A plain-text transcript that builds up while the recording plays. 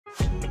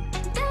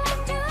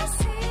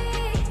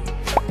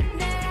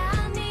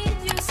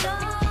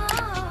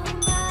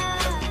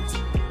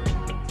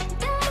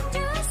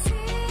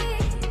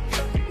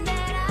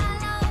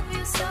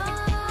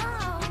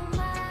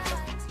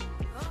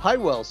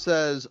Highwell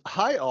says,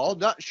 "Hi all,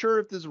 not sure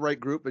if this is the right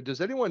group, but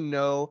does anyone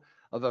know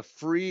of a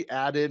free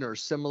add-in or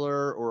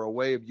similar or a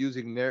way of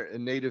using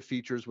native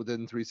features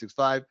within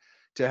 365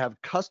 to have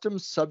custom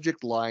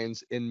subject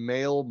lines in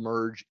mail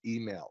merge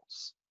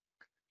emails?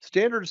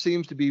 Standard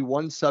seems to be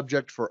one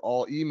subject for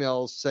all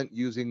emails sent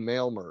using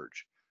mail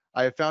merge.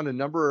 I have found a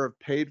number of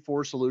paid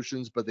for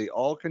solutions, but they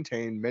all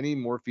contain many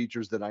more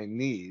features than I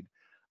need.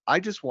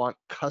 I just want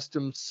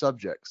custom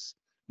subjects.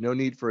 No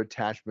need for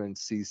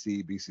attachments,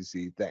 CC,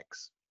 BCC.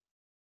 Thanks."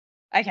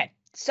 Okay,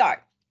 so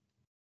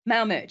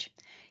mail merge.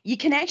 You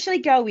can actually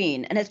go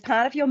in, and as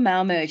part of your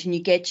mail merge, and you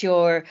get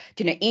your,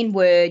 in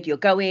Word, you'll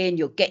go in,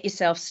 you'll get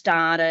yourself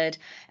started.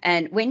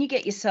 And when you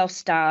get yourself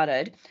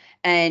started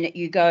and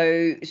you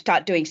go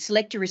start doing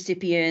select your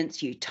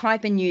recipients, you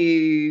type a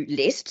new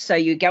list. So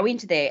you go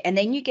into there, and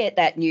then you get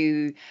that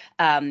new,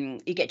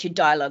 you get your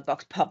dialog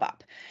box pop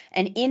up.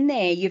 And in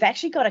there, you've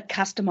actually got a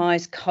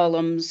customized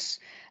columns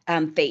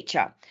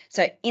feature.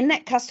 So in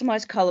that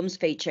customized columns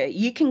feature,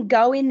 you can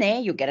go in there,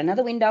 you'll get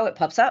another window, it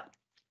pops up,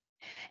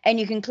 and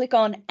you can click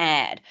on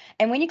add.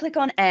 And when you click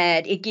on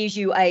add, it gives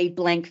you a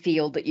blank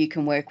field that you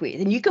can work with,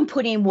 and you can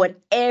put in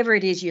whatever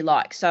it is you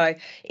like. So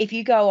if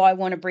you go, I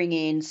want to bring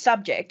in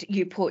subject,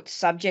 you put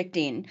subject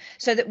in,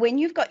 so that when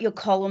you've got your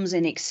columns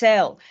in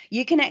Excel,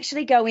 you can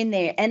actually go in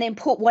there and then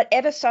put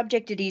whatever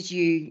subject it is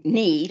you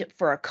need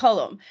for a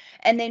column.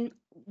 And then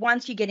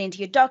once you get into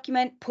your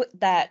document, put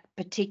that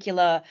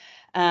particular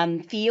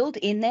field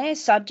in there,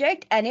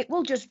 subject, and it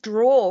will just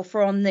draw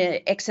from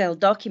the Excel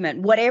document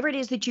whatever it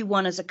is that you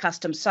want as a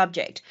custom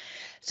subject.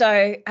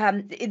 So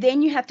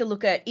then you have to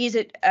look at, is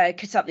it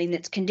something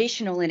that's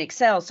conditional in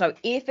Excel? So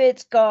if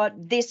it's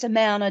got this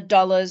amount of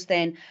dollars,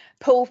 then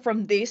pull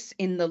from this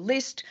in the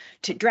list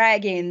to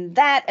drag in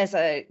that as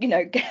a,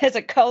 as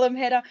a column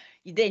header.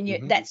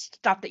 Then that's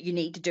stuff that you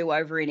need to do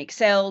over in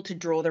Excel to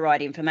draw the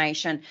right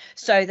information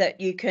so that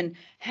you can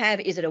have,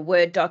 is it a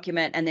Word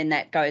document, and then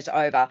that goes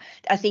over.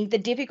 I think the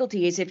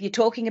difficulty is if you're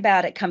talking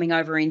about it coming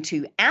over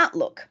into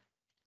Outlook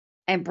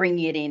and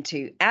bringing it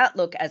into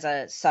Outlook as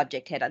a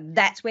subject header,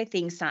 that's where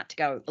things start to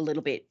go a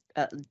little bit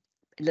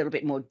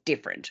more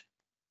different.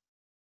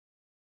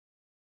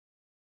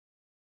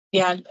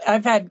 Yeah,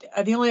 I've had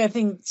the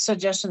only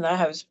suggestion that I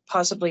have is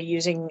possibly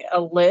using a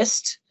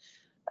list,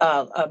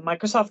 a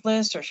Microsoft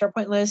list or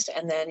SharePoint list,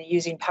 and then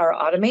using Power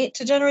Automate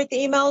to generate the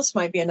emails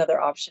might be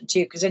another option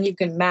too, because then you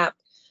can map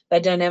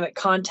that dynamic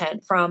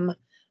content from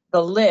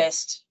the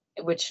list,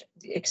 which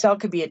Excel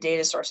could be a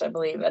data source, I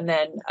believe, and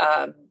then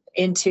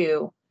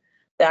into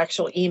the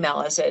actual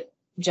email as it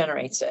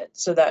generates it.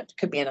 So that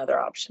could be another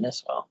option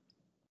as well.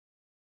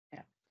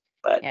 Yeah.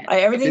 But yeah.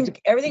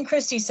 Everything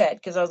Kirsty said,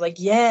 because I was like,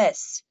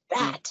 yes,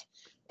 that.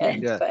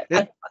 And, yeah.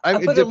 But I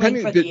put a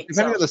link for depending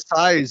on the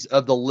size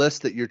of the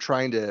list that you're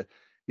trying to,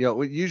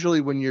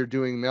 usually when you're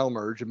doing mail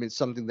merge, I mean, it's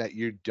something that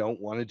you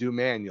don't want to do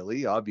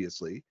manually,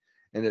 obviously,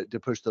 and to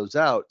push those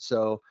out.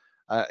 So,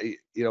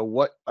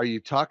 what are you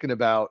talking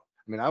about?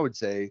 I mean, I would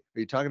say, are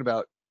you talking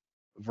about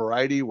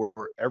variety where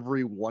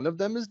every one of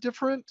them is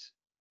different?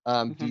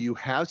 Do you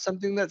have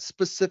something that's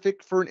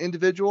specific for an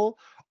individual?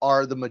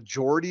 Are the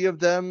majority of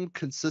them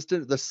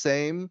consistent, the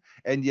same,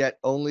 and yet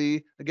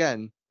only,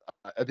 again,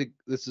 I think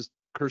this is,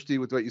 Kirsty,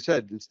 with what you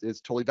said,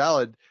 it's totally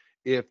valid.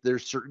 If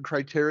there's certain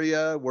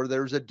criteria where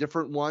there's a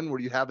different one where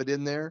you have it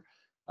in there.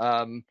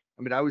 I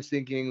mean, I was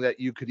thinking that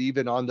you could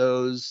even on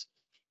those,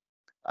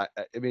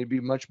 it may be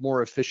much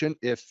more efficient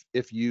if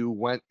you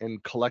went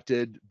and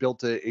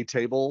built a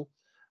table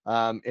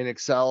in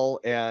Excel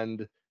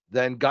and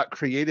then got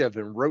creative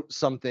and wrote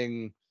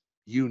something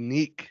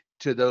unique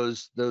to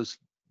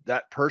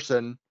that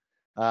person,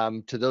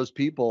 to those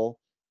people,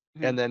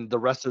 and then the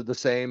rest are the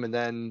same, and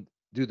then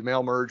do the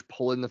mail merge,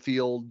 pull in the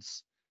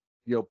fields,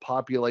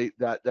 populate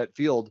that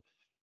field.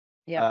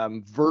 Yeah.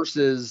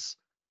 Versus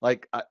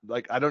like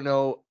I don't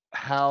know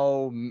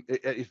how,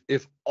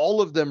 if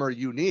all of them are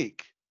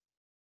unique,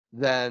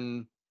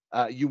 then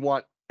you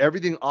want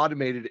everything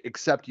automated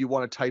except you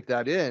want to type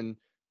that in.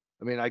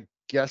 I mean, I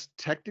guess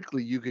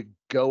technically you could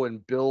go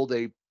and build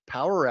a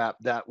Power App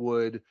that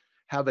would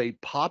have a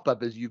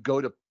pop-up as you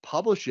go to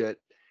publish it,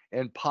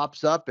 and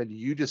pops up, and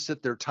you just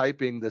sit there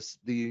typing the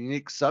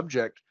unique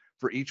subject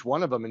for each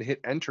one of them and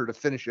hit enter to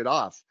finish it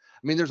off.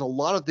 I mean, there's a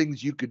lot of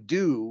things you could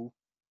do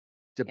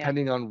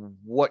depending on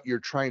what you're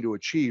trying to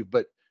achieve.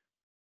 But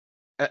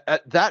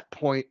at that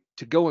point,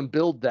 to go and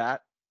build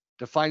that,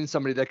 to find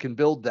somebody that can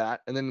build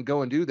that and then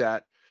go and do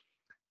that,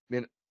 I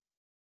mean,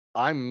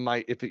 I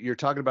might, if you're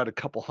talking about a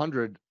couple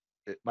hundred,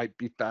 it might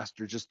be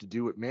faster just to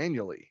do it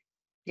manually.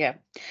 Yeah.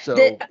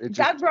 So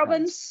Doug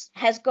Robbins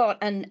has got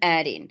an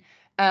add-in.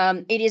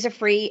 It is a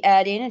free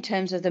add-in in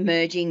terms of the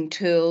merging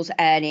tools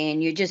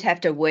add-in. You just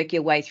have to work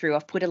your way through.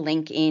 I've put a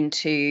link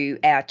into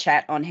our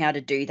chat on how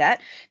to do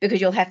that,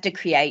 because you'll have to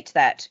create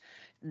that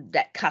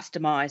that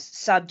customized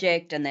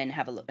subject, and then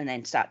have a look, and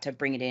then start to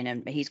bring it in.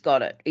 And he's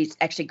got it. He's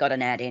actually got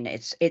an ad in.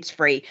 It's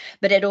free,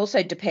 but it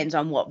also depends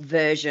on what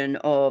version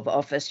of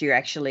Office you're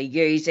actually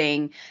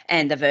using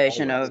and the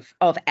version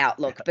of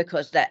Outlook,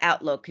 because the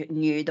Outlook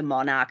new, the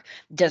Monarch,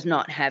 does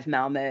not have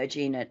Malmerge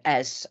in it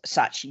as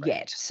such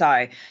yet.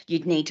 So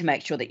you'd need to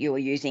make sure that you're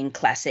using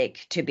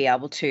Classic to be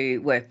able to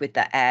work with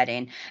the ad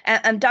in.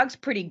 And Doug's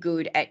pretty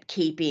good at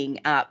keeping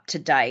up to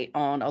date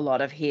on a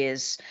lot of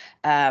his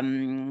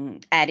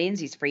add-ins,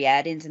 his free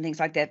add-ins and things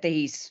like that.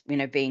 He's,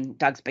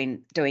 Doug's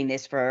been doing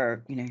this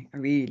for, a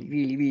really,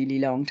 really, really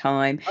long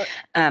time.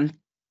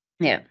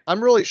 Yeah.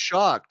 I'm really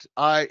shocked.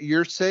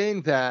 You're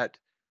saying that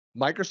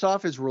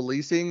Microsoft is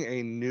releasing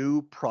a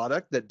new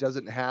product that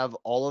doesn't have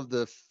all of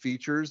the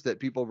features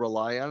that people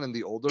rely on in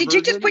the older version? Did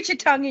you just put your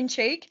tongue in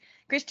cheek,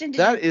 Kristen?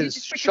 That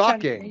is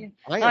shocking.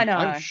 I know.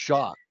 I'm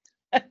shocked.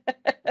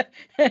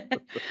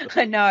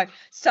 I know,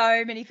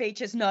 so many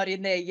features not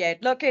in there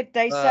yet. Look,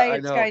 they say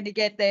it's going to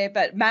get there,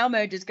 but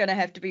Malmerge is going to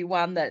have to be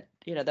one that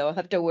they'll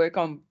have to work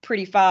on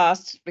pretty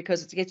fast,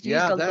 because it gets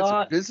used a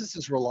lot.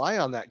 Businesses rely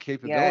on that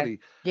capability.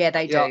 Yeah,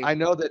 they do. I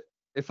know that.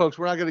 Folks,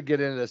 we're not going to get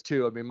into this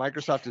too. I mean,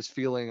 Microsoft is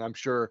feeling, I'm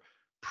sure,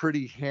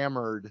 pretty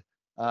hammered.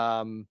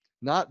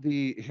 Not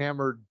the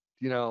hammered,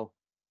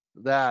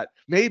 that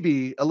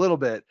maybe a little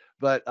bit,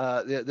 but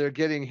they're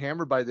getting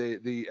hammered by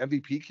the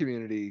MVP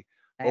community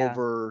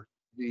over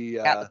the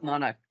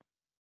Mono.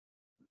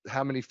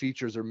 How many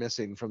features are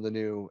missing from the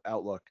new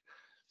Outlook.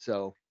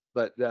 So,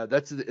 but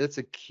that's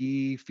a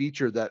key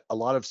feature that a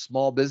lot of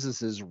small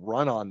businesses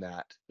run on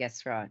that.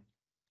 Yes, right.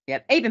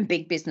 Yep. Even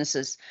big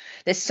businesses,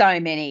 there's so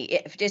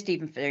many, just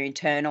even for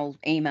internal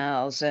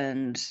emails,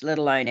 and let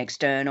alone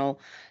external.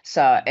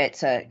 So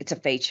it's a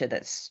feature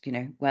that's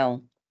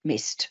well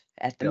missed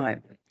at the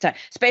moment. So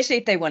especially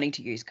if they're wanting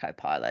to use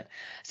Copilot.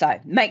 So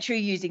make sure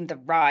you're using the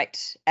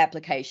right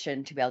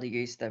application to be able to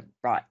use the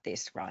right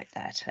this, right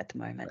that at the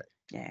moment. Right.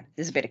 Yeah,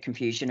 there's a bit of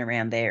confusion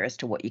around there as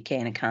to what you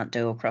can and can't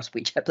do across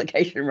which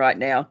application right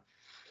now.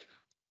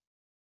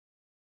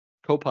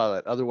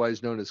 Copilot,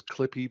 otherwise known as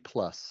Clippy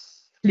Plus.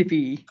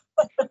 Clippy.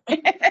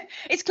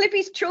 It's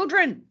Clippy's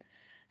children.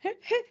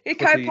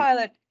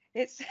 Copilot.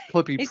 It's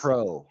Clippy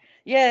Pro.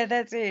 Yeah,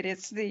 that's it.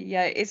 It's the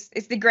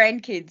it's the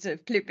grandkids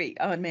of Clippy.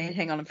 Oh man,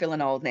 hang on, I'm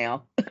feeling old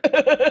now.